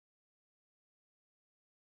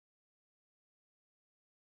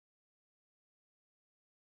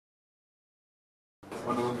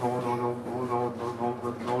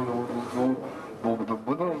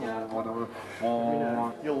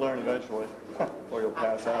You'll learn eventually, or you'll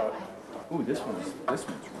pass out. Ooh, this one's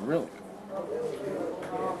really cool.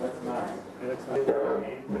 That's nice.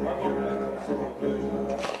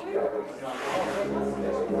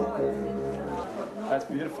 That's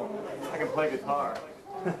beautiful. I can play guitar.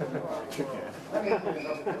 You can. I'm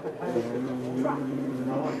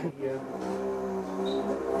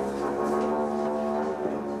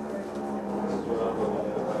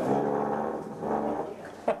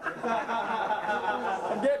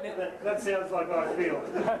getting it. That sounds like how I feel.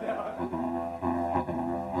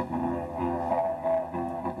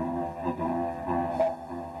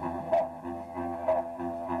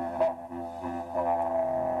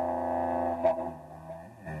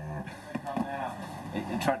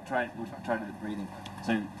 We'll try to do the breathing.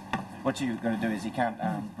 So what you've got to do is you can't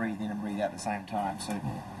breathe in and breathe out at the same time. So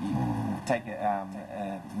you take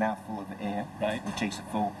a mouthful of air, right, the cheeks are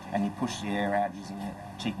full, and you push the air out using your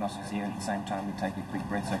cheek muscles here at the same time. You take a quick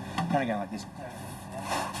breath. So kind of going like this.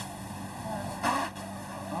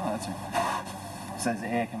 Oh, that's right. So there's the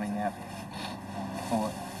air coming out.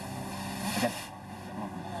 Or okay.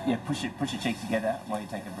 Yeah, push your cheeks together while you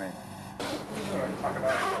take a breath.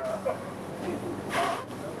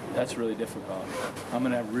 That's really difficult. I'm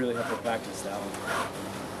gonna really have to practice that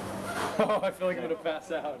one. Oh, I feel like I'm gonna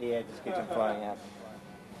pass out. Yeah, just get them flying out.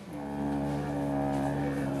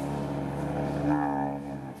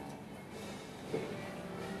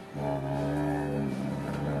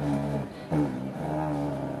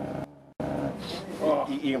 Oh.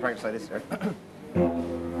 You can practice like this, sir.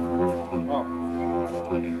 Oh.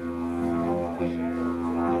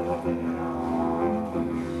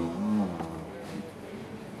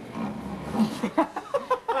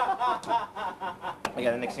 Okay,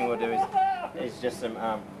 the next thing we'll do is just some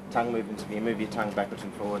tongue movements. You move your tongue backwards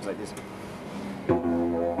and forwards like this.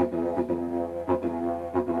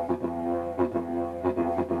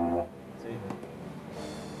 See?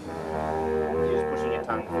 You're just pushing your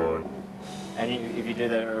tongue forward. And if you do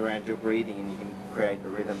that around your breathing, and you can create a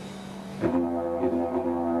rhythm.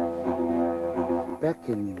 Back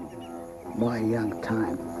in my young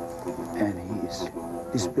time, and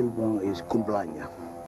this billboard is Kumblanya.